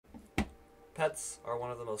Pets are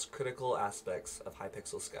one of the most critical aspects of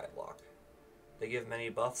Hypixel Skyblock. They give many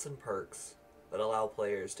buffs and perks that allow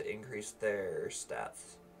players to increase their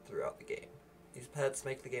stats throughout the game. These pets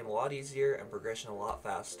make the game a lot easier and progression a lot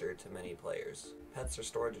faster to many players. Pets are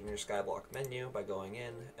stored in your Skyblock menu by going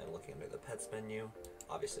in and looking under the Pets menu.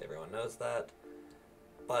 Obviously everyone knows that.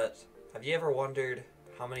 But have you ever wondered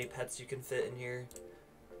how many pets you can fit in here?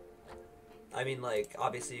 I mean, like,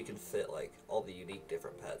 obviously you can fit, like, all the unique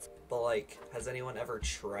different pets. But, like, has anyone ever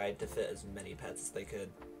tried to fit as many pets as they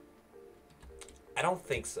could? I don't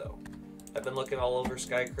think so. I've been looking all over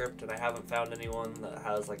Skycrypt and I haven't found anyone that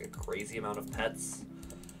has, like, a crazy amount of pets.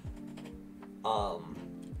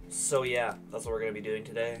 So yeah, that's what we're going to be doing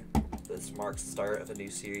today. This marks the start of a new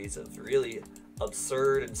series of really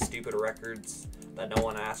absurd and stupid records that no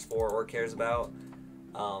one asked for or cares about.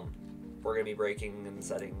 We're going to be breaking and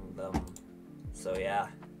setting them. So yeah,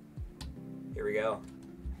 here we go.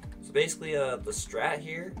 So basically the strat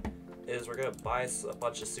here is we're going to buy a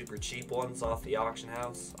bunch of super cheap ones off the auction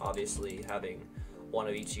house. Obviously having one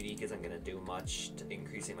of each unique isn't going to do much to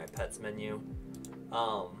increasing my pets menu.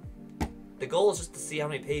 The goal is just to see how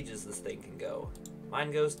many pages this thing can go. Mine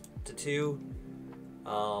goes to 2.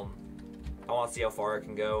 I want to see how far it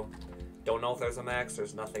can go. Don't know if there's a max.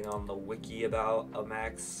 There's nothing on the wiki about a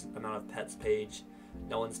max amount of pets page.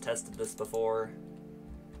 No one's tested this before.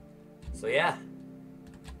 So yeah,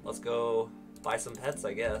 let's go buy some pets,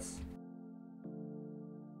 I guess.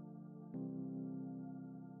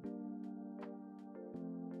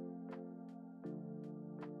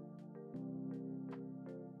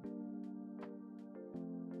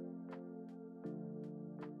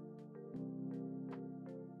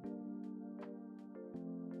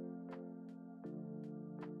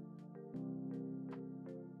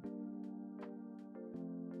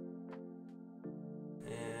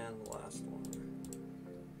 Last one.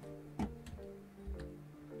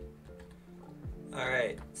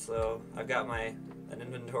 Alright, so I've got an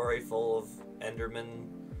inventory full of Enderman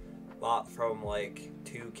bought from like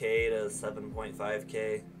 2k to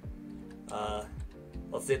 7.5k.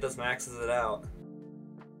 Let's see if this maxes it out.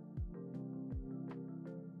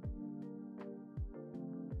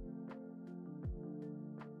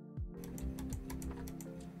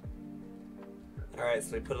 Alright,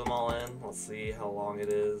 so we put them all in. Let's see how long it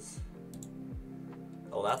is.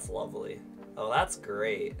 Oh, that's lovely. Oh, that's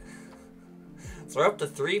great. So we're up to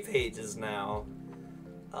 3 pages now.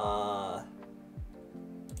 And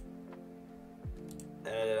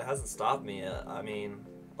it hasn't stopped me yet. I mean,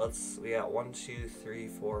 we got 1, 2, 3,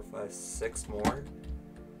 4, 5, 6 more.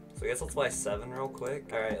 So I guess let's buy 7 real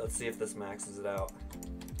quick. Alright, let's see if this maxes it out.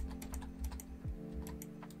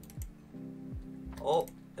 Oh,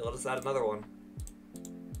 it let us add another one.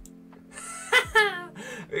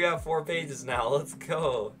 We got 4 pages now, let's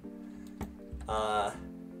go. I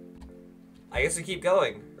guess we keep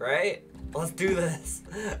going, right? Let's do this.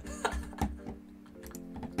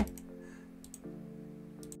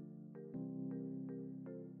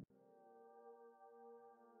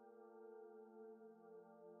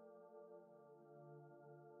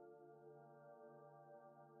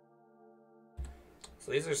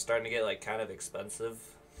 So these are starting to get like kind of expensive.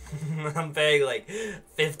 I'm paying like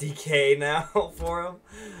 50k now for them.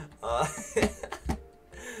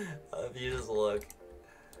 If you just look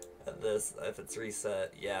at this, if it's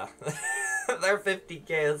reset, yeah. They're 50k,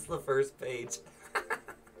 that's the first page.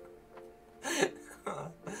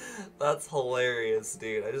 That's hilarious,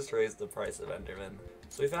 dude. I just raised the price of Enderman.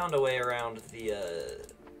 So we found a way around the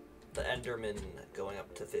Enderman going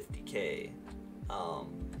up to 50k. I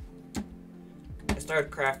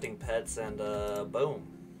started crafting pets and boom.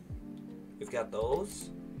 We've got those,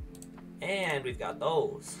 and we've got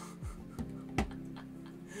those.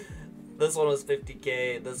 This one was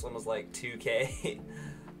 50k, this one was like 2k.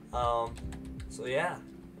 So yeah,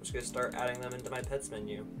 I'm just gonna start adding them into my pets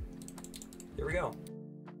menu. Here we go.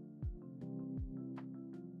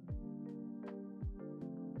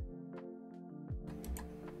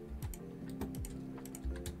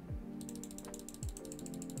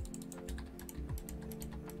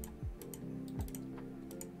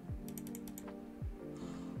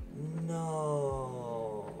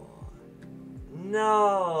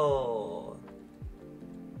 No!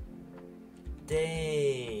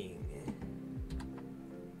 Dang.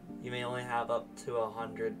 You may only have up to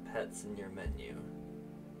 100 pets in your menu.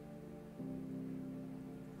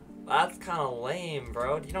 That's kinda lame,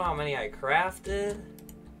 bro. Do you know how many I crafted?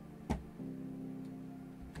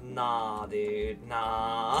 Nah, dude.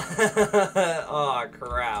 Nah. Oh,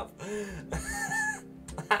 crap.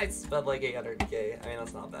 I spent like 800k. I mean,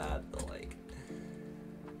 that's not bad, but like...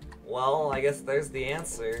 Well, I guess there's the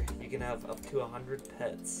answer. You can have up to 100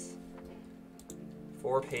 pets.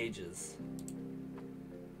 4 pages.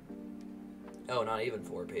 Oh, not even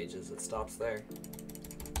 4 pages. It stops there.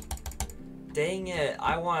 Dang it.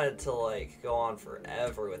 I wanted to, like, go on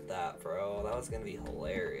forever with that, bro. That was gonna be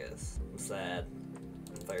hilarious. I'm sad.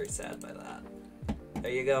 I'm very sad by that.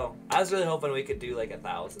 There you go. I was really hoping we could do, like,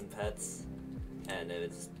 1,000 pets. And it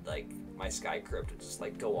was, like, my Sky Crypt would just,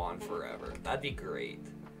 like, go on forever. That'd be great.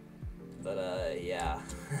 But, yeah.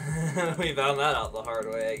 We found that out the hard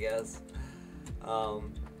way, I guess.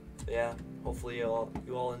 Yeah. Hopefully you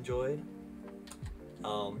all enjoyed.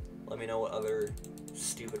 Let me know what other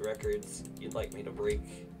stupid records you'd like me to break.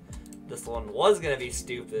 This one was gonna be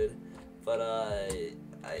stupid, but,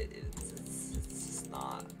 it's just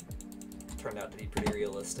not. It turned out to be pretty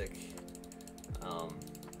realistic.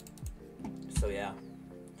 So yeah.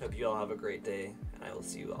 Hope you all have a great day, and I will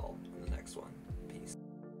see you all